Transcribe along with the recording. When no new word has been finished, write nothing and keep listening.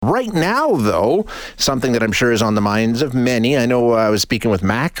Right now, though, something that I'm sure is on the minds of many. I know I was speaking with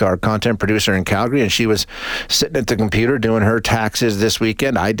Mac, our content producer in Calgary, and she was sitting at the computer doing her taxes this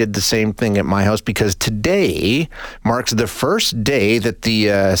weekend. I did the same thing at my house because today marks the first day that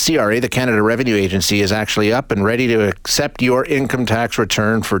the CRA, the Canada Revenue Agency, is actually up and ready to accept your income tax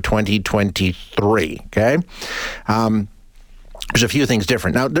return for 2023. Okay? There's a few things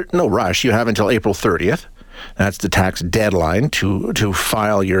different. Now, no rush. You have until April 30th. That's the tax deadline to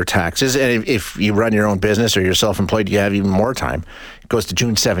file your taxes. And if you run your own business or you're self-employed, you have even more time. It goes to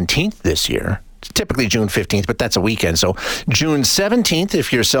June 17th this year. It's typically June 15th, but that's a weekend. So June 17th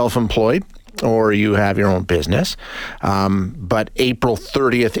if you're self-employed or you have your own business. But April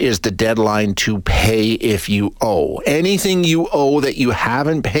 30th is the deadline to pay if you owe. Anything you owe that you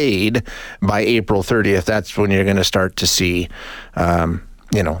haven't paid by April 30th, that's when you're going to start to see,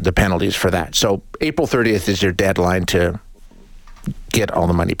 the penalties for that. So April 30th is your deadline to get all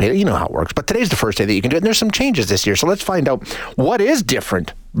the money paid. You know how it works. But today's the first day that you can do it. And there's some changes this year. So let's find out what is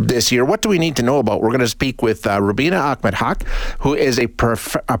different this year. What do we need to know about? We're going to speak with Rubina Ahmed Haq, who is a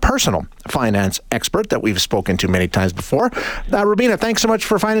personal finance expert that we've spoken to many times before. Rubina, thanks so much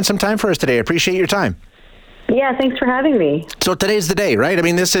for finding some time for us today. I appreciate your time. Yeah, thanks for having me. So today's the day, right? I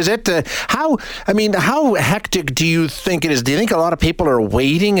mean, this is it. How hectic do you think it is? Do you think a lot of people are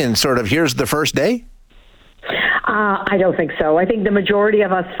waiting and sort of here's the first day? I don't think so. I think the majority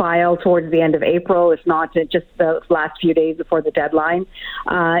of us file towards the end of April, if not just the last few days before the deadline.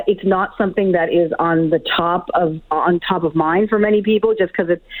 It's not something that is on top of mind for many people, just because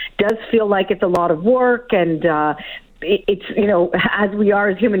it does feel like it's a lot of work and. It's, as we are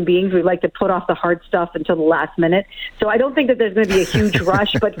as human beings, we like to put off the hard stuff until the last minute. So I don't think that there's going to be a huge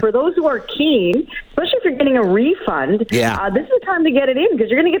rush. But for those who are keen, especially if you're getting a refund, this is the time to get it in because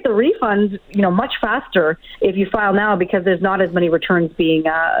you're going to get the refunds, much faster if you file now because there's not as many returns being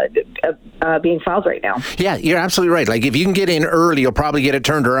filed right now. Yeah, you're absolutely right. Like if you can get in early, you'll probably get it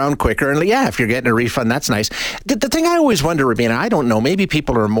turned around quicker. And if you're getting a refund, that's nice. The thing I always wonder, Rubina, I don't know, maybe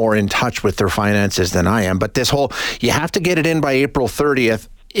people are more in touch with their finances than I am, but this whole, you have to get it in by April 30th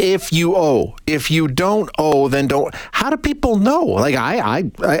if you owe. If you don't owe, then don't. How do people know? Like,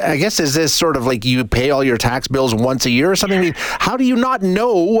 I guess, is this sort of like you pay all your tax bills once a year or something? I mean, how do you not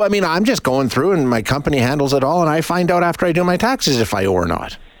know? I mean, I'm just going through and my company handles it all and I find out after I do my taxes if I owe or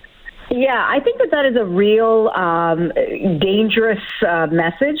not. Yeah, I think that is a real dangerous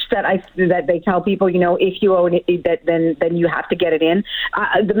message that they tell people. If you owe it, then you have to get it in.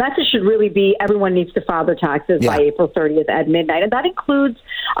 The message should really be everyone needs to file their taxes by April 30th at midnight, and that includes,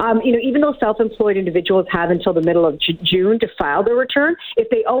 even though self-employed individuals have until the middle of June to file their return. If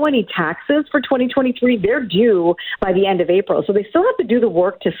they owe any taxes for 2023, they're due by the end of April, so they still have to do the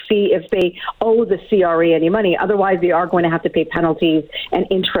work to see if they owe the CRA any money. Otherwise, they are going to have to pay penalties and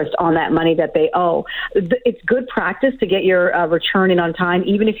interest on that money that they owe. It's good practice to get your return in on time,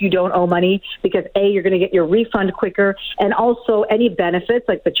 even if you don't owe money, because you're going to get your refund quicker, and also any benefits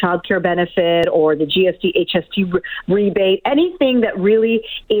like the child care benefit or the GST, HST rebate, anything that really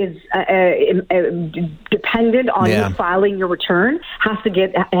is dependent on you filing your return has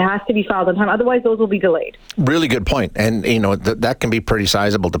to be filed on time. Otherwise, those will be delayed. Really good point. And, that can be pretty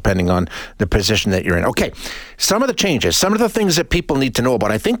sizable depending on the position that you're in. Okay. Some of the changes, some of the things that people need to know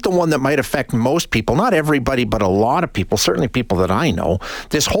about. I think the one that might affect most people, not everybody, but a lot of people, certainly people that I know,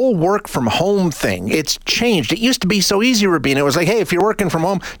 this whole work from home thing, it's changed. It used to be so easy, Rubina. It was like, hey, if you're working from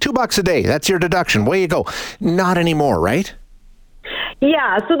home, $2 a day, that's your deduction. Way you go. Not anymore, right?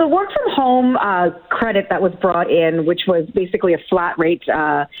 Yeah, so the work from home credit that was brought in, which was basically a flat rate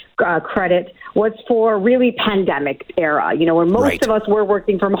credit, was for really pandemic era, when most of us were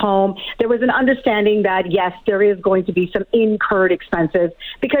working from home. There was an understanding that, yes, there is going to be some incurred expenses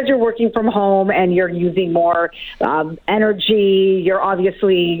because you're working from home and you're using more energy. You're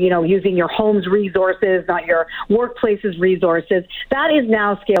obviously, using your home's resources, not your workplace's resources. That is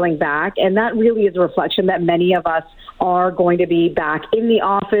now scaling back, and that really is a reflection that many of us are going to be back in the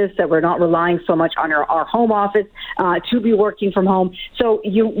office, that we're not relying so much on our home office to be working from home. So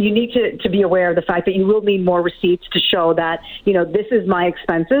you need to be aware of the fact that you will need more receipts to show that, this is my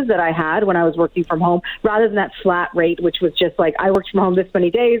expenses that I had when I was working from home, rather than that flat rate, which was just like, I worked from home this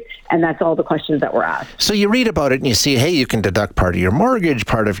many days, and that's all the questions that were asked. So you read about it and you see, hey, you can deduct part of your mortgage,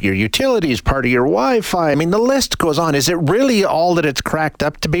 part of your utilities, part of your Wi-Fi. I mean, the list goes on. Is it really all that it's cracked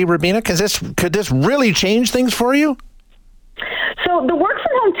up to be, Rubina? Could this really change things for you? So the work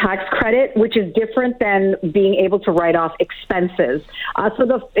from home home tax credit, which is different than being able to write off expenses.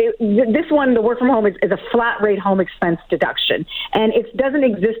 This one, the work from home, is a flat rate home expense deduction. And it doesn't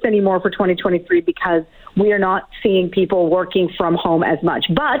exist anymore for 2023 because we are not seeing people working from home as much.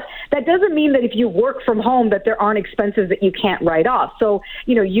 But that doesn't mean that if you work from home that there aren't expenses that you can't write off. So,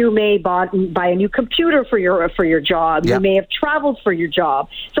 you may buy a new computer for your job. Yep. You may have traveled for your job.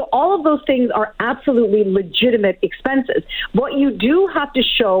 So all of those things are absolutely legitimate expenses. What you do have to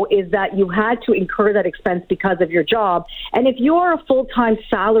show is that you had to incur that expense because of your job. And if you are a full-time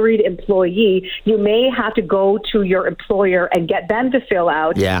salaried employee, you may have to go to your employer and get them to fill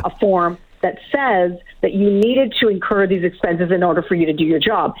out a form that says that you needed to incur these expenses in order for you to do your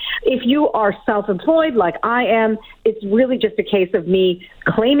job. If you are self-employed like I am, it's really just a case of me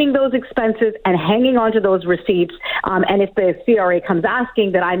claiming those expenses and hanging on to those receipts. And if the CRA comes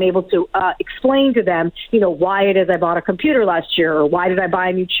asking, that I'm able to explain to them, why it is I bought a computer last year, or why did I buy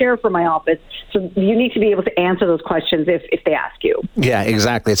a new chair for my office. So you need to be able to answer those questions if they ask you. Yeah,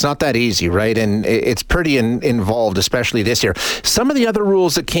 exactly. It's not that easy, right? And it's pretty involved, especially this year. Some of the other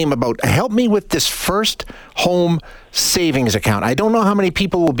rules that came about, help me with this first home savings account. I don't know how many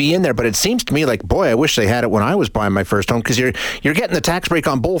people will be in there, but it seems to me like, boy, I wish they had it when I was buying my first home, because you're getting the tax break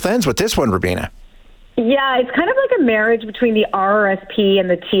on both ends with this one, Rubina. Yeah, it's kind of like a marriage between the RRSP and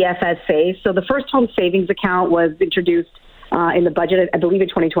the TFSA. So the first home savings account was introduced in the budget, I believe, in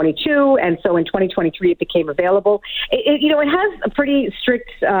 2022, and so in 2023 it became available. It has a pretty strict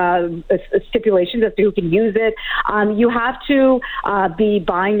stipulations as to who can use it. You have to be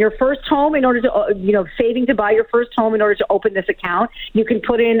buying your first home in order to, saving to buy your first home in order to open this account. You can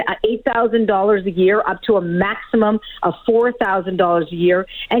put in $8,000 a year up to a maximum of $4,000 a year,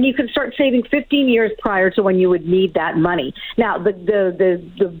 and you can start saving 15 years prior to when you would need that money. Now, the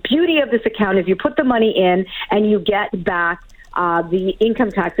beauty of this account is you put the money in and you get back the income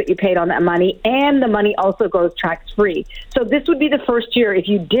tax that you paid on that money, and the money also goes tax-free. So this would be the first year, if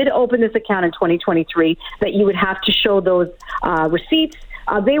you did open this account in 2023, that you would have to show those receipts.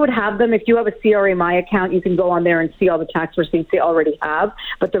 They would have them. If you have a CRA My account, you can go on there and see all the tax receipts they already have.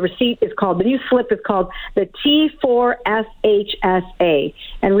 But the receipt is called, the new slip is called the T4FHSA.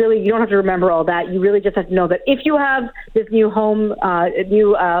 And really, you don't have to remember all that. You really just have to know that if you have this new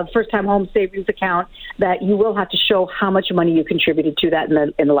first-time home savings account, that you will have to show how much money you contributed to that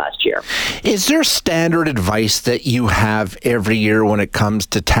in the last year. Is there standard advice that you have every year when it comes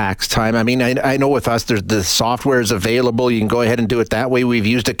to tax time? I mean, I know with us, the software is available. You can go ahead and do it that way. We've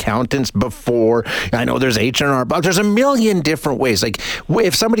used accountants before. I know there's H&R, but there's a million different ways. Like,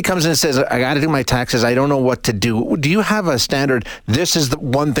 if somebody comes in and says, I got to do my taxes, I don't know what to do. Do you have a standard, this is the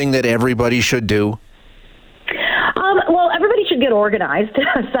one thing that everybody should do? Well, everybody should get organized.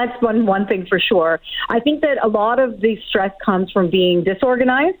 That's one thing for sure. I think that a lot of the stress comes from being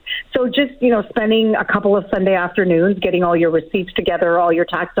disorganized. So just, spending a couple of Sunday afternoons, getting all your receipts together, all your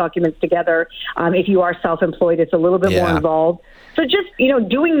tax documents together. If you are self-employed, it's a little bit more involved. So just,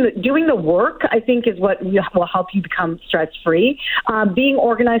 doing the work, I think, is what will help you become stress-free. Being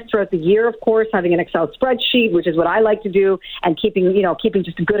organized throughout the year, of course, having an Excel spreadsheet, which is what I like to do, and keeping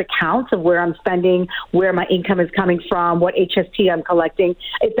just good accounts of where I'm spending, where my income is coming from, what HST I'm collecting.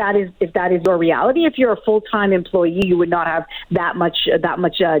 If that is your reality, if you're a full-time employee, you would not have that much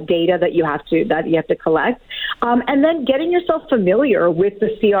data that you have to collect. And then getting yourself familiar with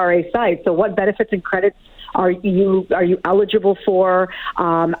the CRA site. So what benefits and credits are you eligible for?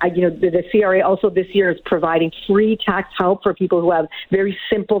 The CRA also this year is providing free tax help for people who have very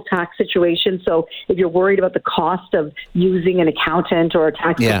simple tax situations. So if you're worried about the cost of using an accountant or a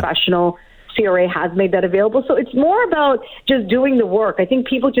tax professional, CRA has made that available. So it's more about just doing the work. I think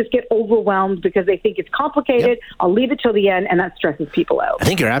people just get overwhelmed because they think it's complicated. Yep. I'll leave it till the end, and that stresses people out. I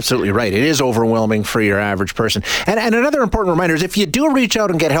think you're absolutely right. It is overwhelming for your average person. And another important reminder is if you do reach out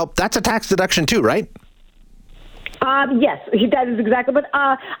and get help, that's a tax deduction too, right? Yes, that is exactly. But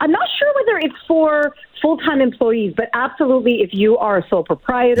I'm not sure whether it's for full-time employees, but absolutely, if you are a sole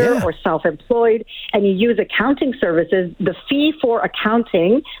proprietor or self-employed and you use accounting services, the fee for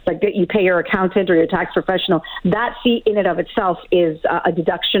accounting, like that you pay your accountant or your tax professional, that fee in and of itself is a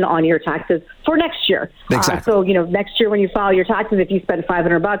deduction on your taxes for next year. Exactly. So next year when you file your taxes, if you spend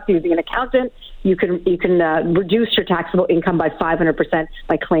 $500 using an accountant, you can reduce your taxable income by 500%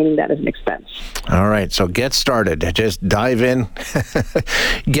 by claiming that as an expense. All right, so get started. Just dive in,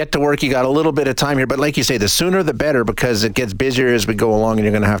 get to work. You got a little bit of time here, but like you say, the sooner the better, because it gets busier as we go along and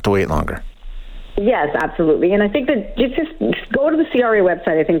you're going to have to wait longer. Yes, absolutely. And I think that just go to the CRA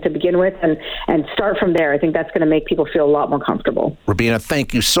website, I think, to begin with, and start from there. I think that's going to make people feel a lot more comfortable. Rubina,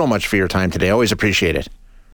 thank you so much for your time today. Always appreciate it.